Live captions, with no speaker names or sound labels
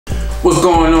What's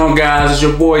going on, guys? It's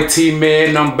your boy T-Med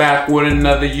and I'm back with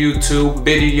another YouTube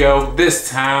video. This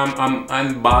time I'm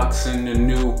unboxing the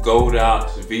new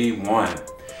Godox V1.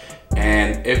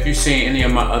 And if you've seen any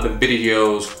of my other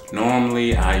videos,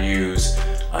 normally I use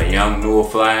a young newer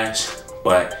flash,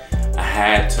 but I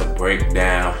had to break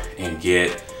down and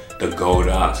get the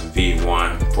Godox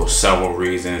V1 for several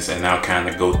reasons, and I'll kind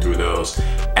of go through those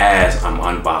as I'm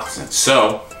unboxing.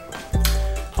 So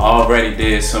already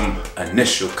did some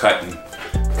initial cutting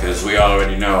because we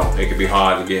already know it can be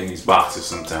hard to get in these boxes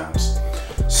sometimes.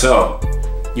 So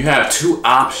you have two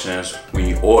options when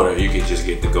you order. You can just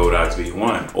get the Godox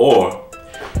V1, or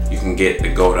you can get the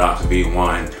Godox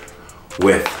V1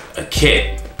 with a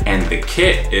kit, and the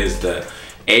kit is the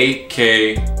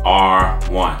AK-R1.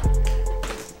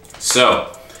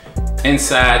 So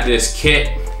inside this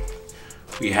kit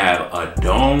we have a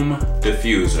dome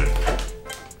diffuser.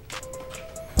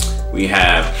 We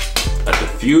have a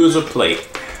diffuser plate.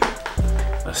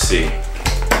 Let's see.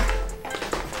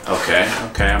 Okay,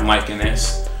 I'm liking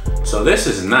this. So this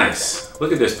is nice.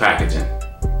 Look at this packaging.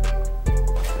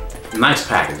 Nice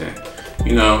packaging.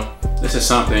 You know, this is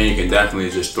something you can definitely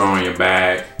just throw in your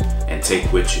bag and take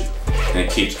with you. And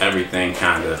it keeps everything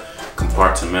kind of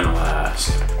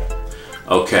compartmentalized.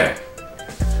 Okay.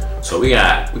 So we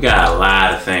got a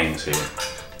lot of things here.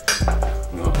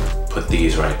 I'm gonna put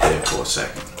these right there for a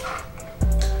second.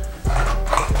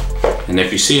 And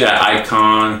if you see that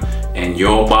icon in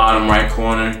your bottom right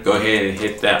corner, go ahead and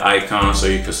hit that icon so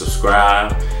you can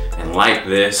subscribe and like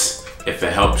this if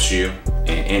it helps you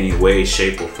in any way,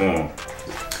 shape, or form.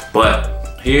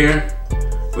 But here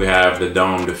we have the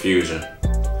dome diffuser.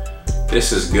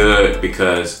 This is good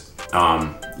because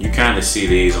you kind of see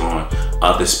these on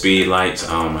other speed lights.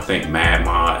 I think Mad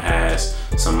Mod has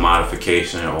some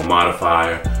modification or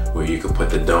modifier where you could put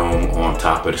the dome on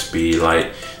top of the speed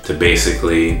light to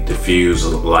basically diffuse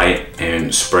the light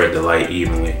and spread the light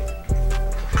evenly.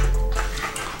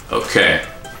 Okay,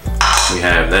 we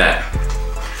have that.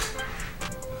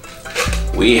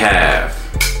 We have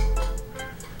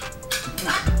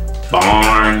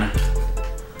barn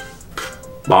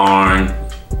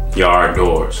yard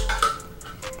doors.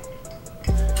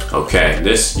 Okay,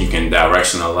 this you can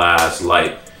directionalize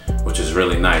light, which is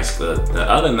really nice. The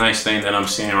other nice thing that I'm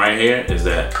seeing right here is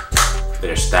that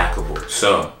they're stackable.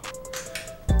 So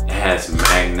it has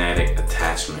magnetic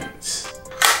attachments.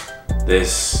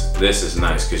 This is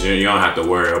nice because you don't have to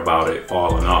worry about it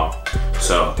falling off.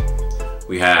 So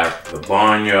we have the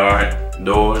barnyard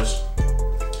doors,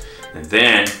 and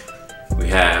then we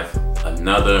have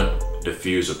another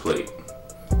diffuser plate.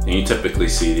 And you typically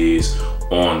see these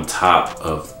on top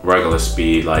of regular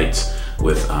speed lights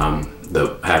with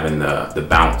having the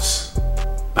bounce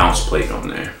plate on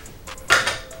there.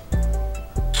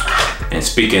 And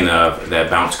speaking of that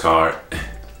bounce card,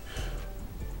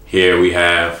 here we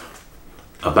have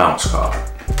a bounce card.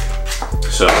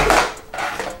 So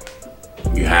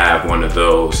you have one of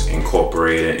those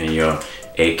incorporated in your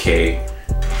AK-R1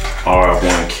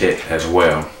 kit as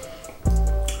well.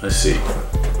 Let's see.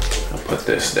 I'll put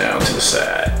this down to the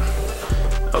side.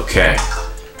 Okay.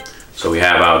 So we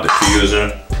have our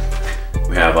diffuser,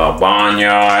 we have our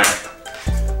barnyard,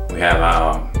 we have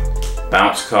our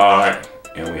bounce card,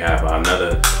 and we have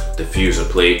another diffuser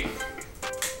plate.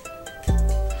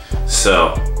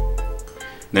 So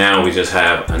now we just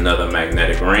have another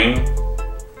magnetic ring,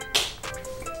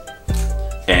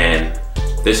 and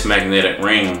this magnetic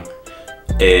ring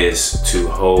is to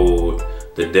hold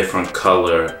the different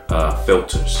color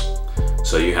filters.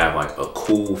 So you have like a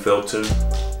cool filter.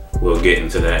 We'll get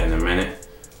into that in a minute.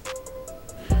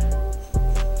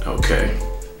 Okay.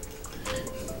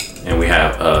 And we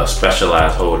have a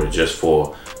specialized holder just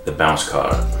for the bounce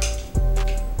card.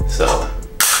 So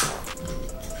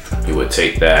you would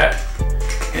take that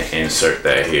and insert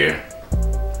that here.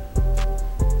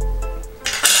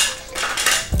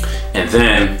 And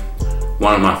then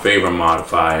one of my favorite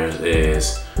modifiers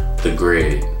is the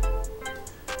grid.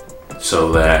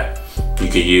 So that you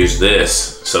can use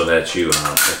this so that you,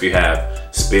 if you have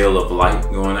spill of light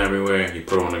going everywhere, you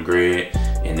put on a grid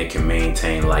and it can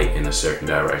maintain light in a certain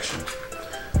direction.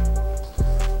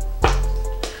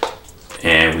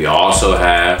 And we also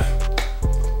have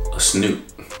a snoot.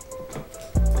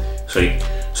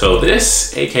 So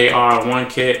this AK-R1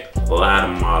 kit, a lot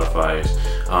of modifiers.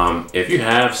 If you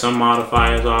have some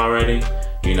modifiers already,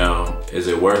 you know, is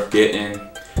it worth getting?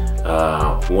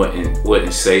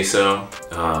 Wouldn't say so.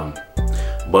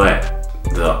 But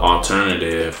the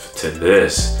alternative to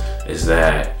this is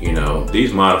that, you know,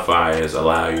 these modifiers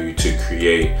allow you to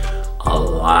create a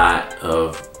lot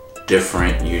of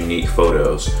different unique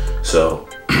photos. So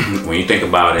when you think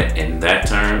about it in that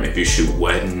term, if you shoot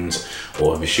weddings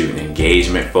or if you're shooting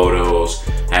engagement photos,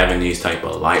 having these type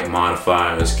of light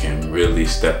modifiers can really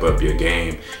step up your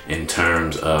game in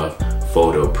terms of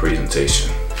photo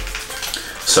presentation.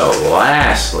 So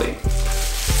lastly,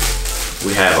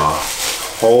 we have a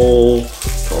whole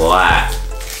lot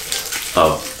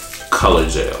of color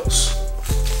gels,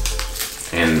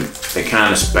 and they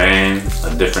kind of span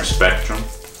a different spectrum.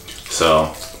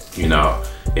 So, you know,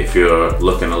 if you're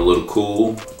looking a little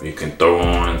cool, you can throw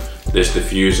on this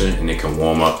diffuser and it can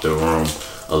warm up the room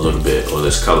a little bit, or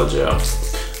this color gel.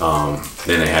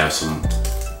 Then they have some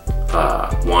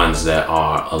ones that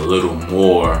are a little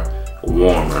more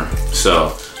warmer.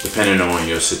 So depending on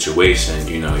your situation,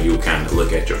 you know, you kind of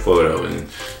look at your photo and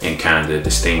kind of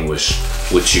distinguish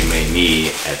what you may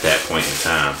need at that point in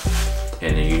time.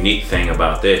 And the unique thing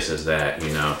about this is that,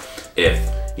 you know, if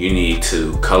you need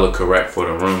to color correct for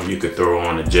the room, you could throw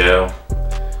on a gel.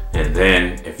 And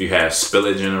then if you have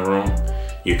spillage in the room,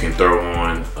 you can throw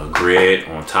on a grid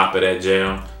on top of that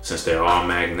gel, since they're all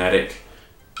magnetic,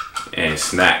 and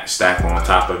stack on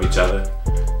top of each other.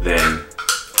 Then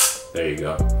there you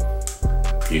go.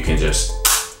 You can just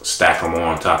stack them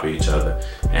on top of each other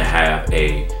and have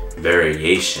a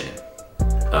variation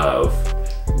of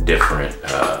different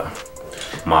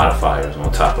modifiers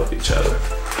on top of each other.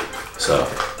 So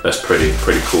that's pretty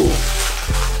cool.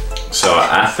 So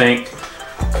I think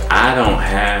I don't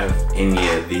have any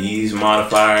of these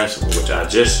modifiers, which I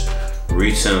just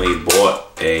recently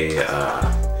bought a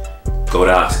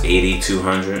Godox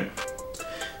 8200,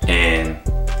 and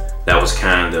that was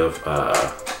kind of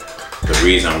the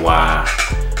reason why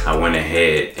I went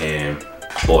ahead and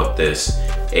bought this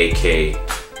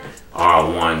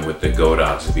AK-R1 with the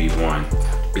Godox V1,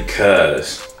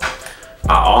 because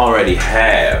I already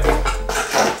have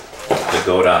the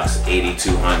Godox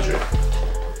 8200.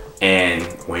 And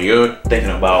when you're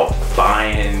thinking about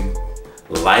buying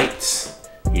lights,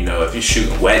 you know, if you're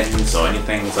shooting weddings or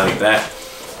anything like that,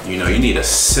 you know, you need a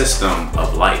system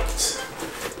of lights,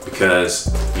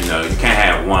 because, you know, you can't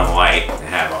have one light and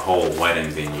have a whole wedding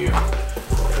venue.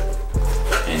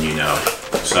 And, you know,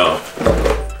 so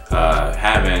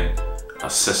having a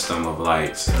system of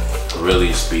lights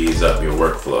really speeds up your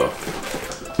workflow.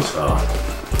 So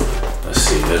let's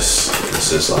see, this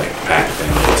is like packed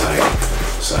in tight,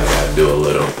 so I gotta do a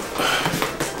little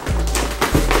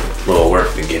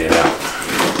work to get it out.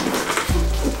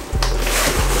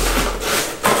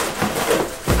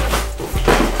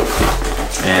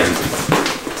 And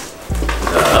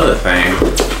the other thing,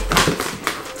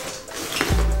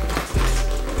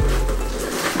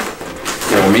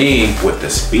 for me with the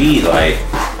speed light,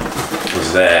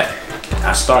 was that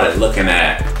I started looking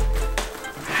at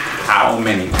how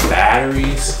many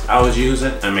batteries I was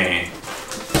using. I mean,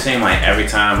 it seemed like every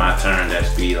time I turned that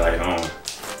speed light on,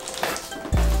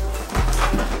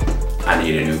 I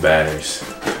needed new batteries.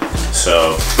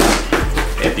 So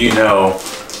if you know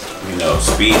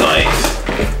speed lights,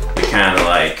 they're kind of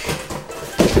like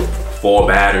 4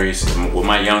 batteries. With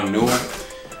my young new one,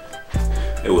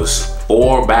 it was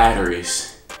 4 batteries.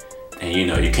 And you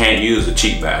know, you can't use a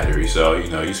cheap battery, so you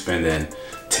know, you're spending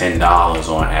 $10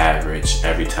 on average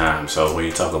every time. So when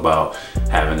you talk about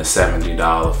having a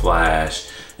 $70 flash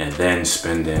and then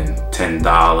spending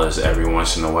 $10 every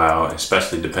once in a while,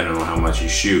 especially depending on how much you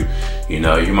shoot, you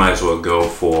know, you might as well go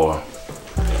for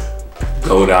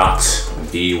Godox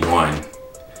V1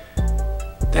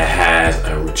 that has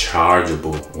a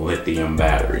rechargeable lithium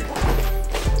battery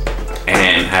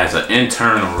and has an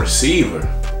internal receiver,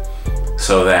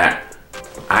 so that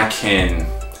I can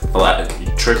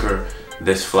trigger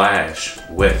this flash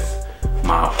with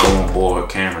my onboard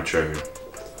camera trigger.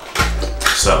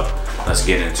 So let's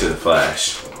get into the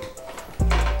flash.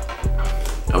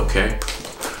 Okay,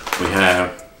 we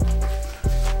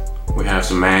have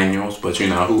some manuals, but you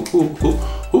know,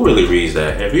 who really reads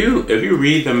that? If you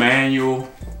read the manual,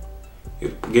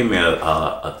 give me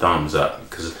a thumbs up,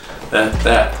 because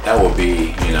that will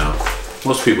be, you know,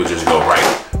 most people just go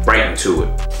right into it.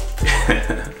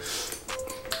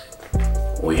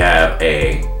 We have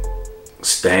a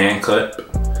stand clip,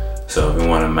 so if you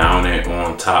want to mount it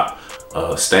on top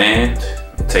of a stand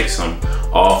and take some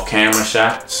off-camera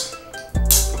shots,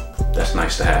 that's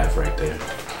nice to have right there.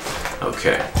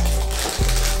 Okay,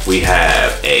 we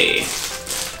have a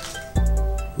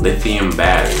lithium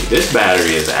battery. This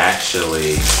battery is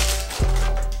actually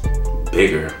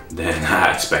bigger than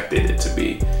I expected it to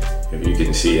be. If you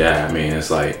can see that, I mean, it's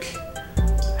like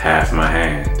half my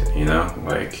hand, you know,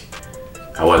 like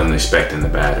I wasn't expecting the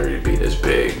battery to be this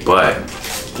big, but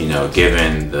you know,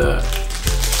 given the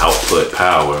output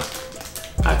power,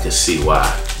 I could see why.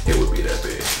 it would be that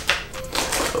big.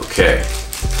 Okay.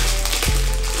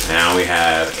 Now we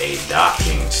have a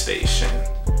docking station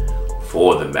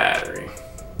for the battery.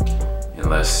 And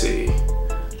let's see.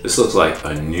 This looks like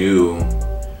a new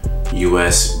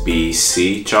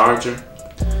USB-C charger.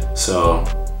 So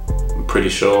I'm pretty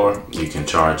sure you can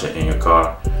charge it in your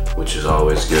car, which is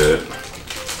always good.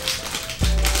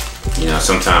 You know,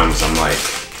 sometimes I'm like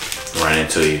running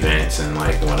to events and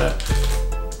like wanna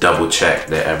double check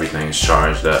that everything's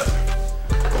charged up.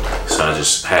 So I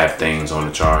just have things on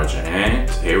the charger, and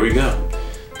here we go.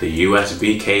 The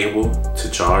USB cable to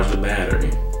charge the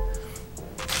battery.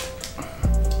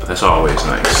 That's always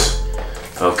nice.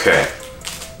 Okay.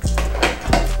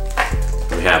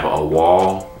 We have a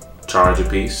wall charger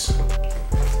piece.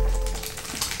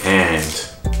 And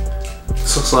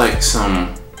this looks like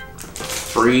some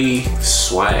free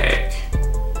swag.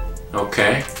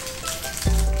 Okay.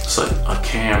 It's like a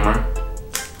camera.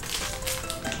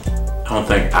 I don't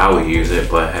think I would use it,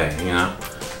 but hey, you know,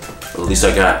 at least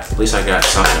I got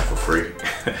something for free.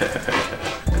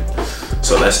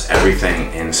 So that's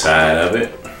everything inside of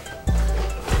it.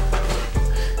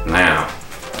 Now,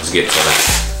 let's get to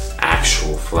the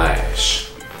actual flash.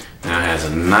 Now it has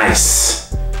a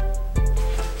nice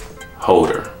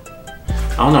holder.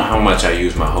 I don't know how much I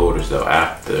use my holders though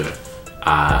after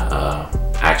I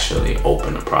actually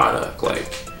open the product.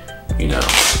 Like, you know,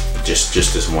 just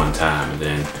this one time, and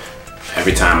then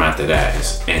every time after that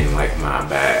it's in like my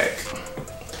bag.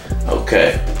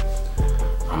 Okay,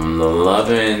 I'm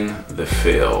loving the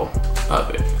feel of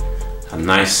it. A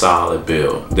nice solid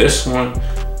build. This one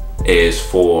is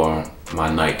for my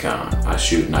Nikon. I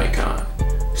shoot Nikon.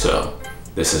 So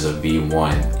this is a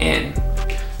V1N.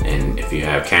 And if you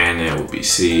have Canon, it would be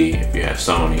C. If you have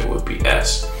Sony, it would be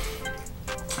S.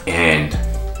 And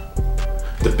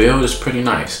the build is pretty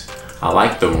nice. I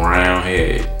like the round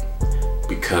head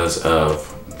because of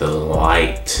the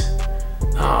light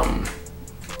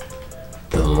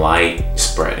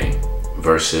spreading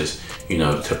versus, you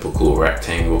know, the typical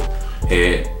rectangle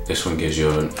head. This one gives you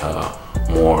a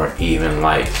more even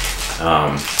light.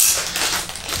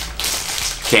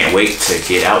 Can't wait to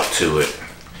get out to it.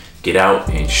 Get out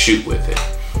and shoot with it.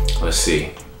 Let's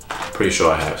see. Pretty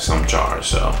sure I have some charge,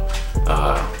 so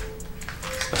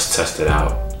let's test it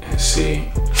out and see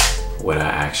what I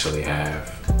actually have.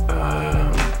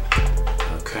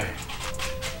 Okay.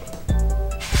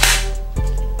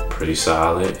 Pretty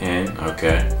solid, and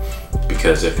okay.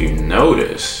 Because if you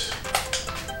notice,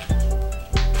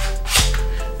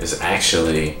 there's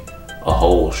actually a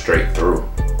hole straight through.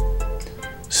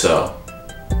 So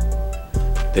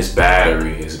this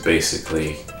battery is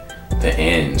basically the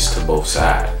ends to both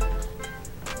sides.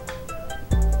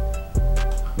 I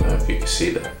don't know if you can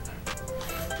see that.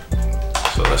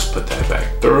 So let's put that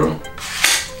back through.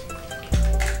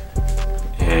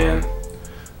 And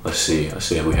let's see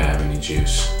if we have any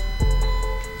juice.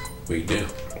 We do.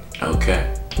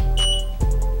 Okay.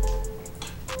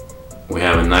 We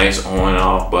have a nice on and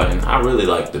off button. I really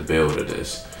like the build of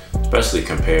this, especially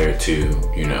compared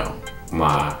to, you know,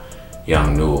 my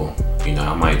young Newell. You know,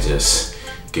 I might just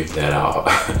give that out.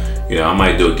 You know, I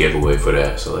might do a giveaway for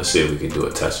that. So let's see if we can do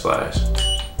a test flash.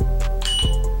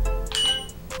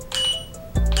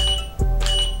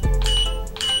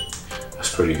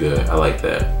 That's pretty good. I like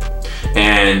that.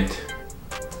 And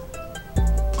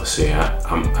let's see, I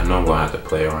know I'm gonna have to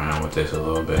play around with this a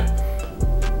little bit.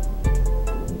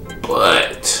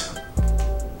 But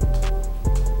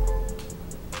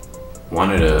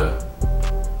one of the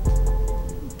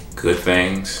good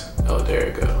things, oh, there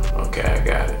you go. Okay, I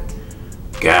got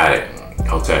it.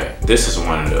 Okay, this is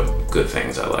one of the good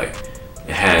things I like.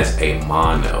 It has a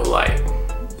monolight.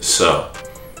 So,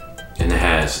 and it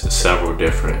has several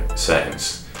different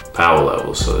settings, power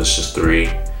levels. So it's just 3,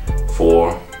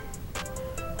 4,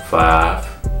 5,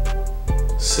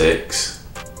 6,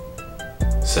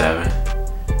 7,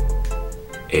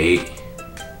 8,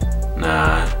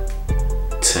 9,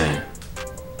 10.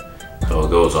 So it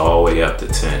goes all the way up to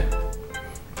 10.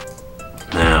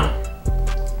 Now,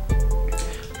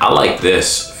 I like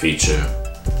this feature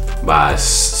by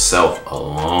itself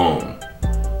alone,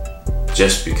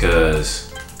 just because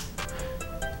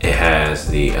it has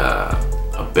the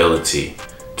ability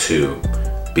to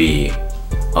be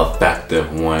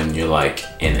effective when you're like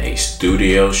in a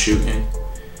studio shooting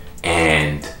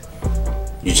and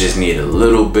you just need a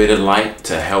little bit of light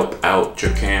to help out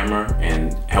your camera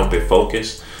and help it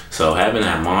focus. So having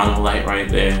that monolight right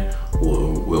there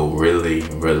will really,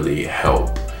 really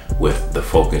help with the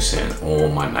focusing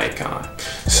on my Nikon.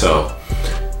 So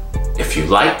if you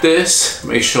like this,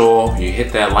 make sure you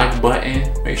hit that like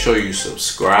button. Make sure you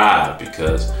subscribe,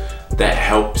 because that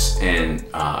helps and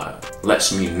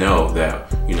lets me know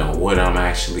that, you know, what I'm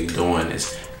actually doing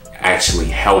is actually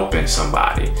helping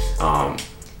somebody.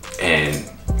 And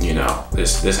you know,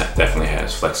 this definitely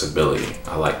has flexibility.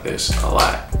 I like this a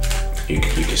lot. You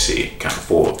can see it kind of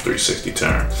full 360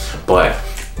 turn. But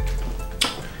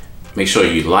make sure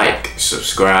you like,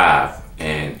 subscribe,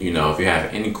 and you know, if you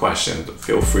have any questions,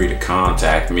 feel free to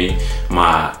contact me.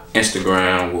 My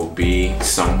Instagram will be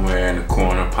somewhere in the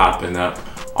corner popping up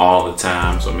all the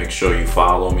time, so make sure you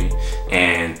follow me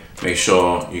and make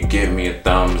sure you give me a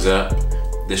thumbs up.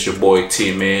 This your boy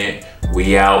T-Man.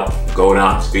 We out.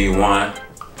 Godox V1.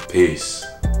 Peace.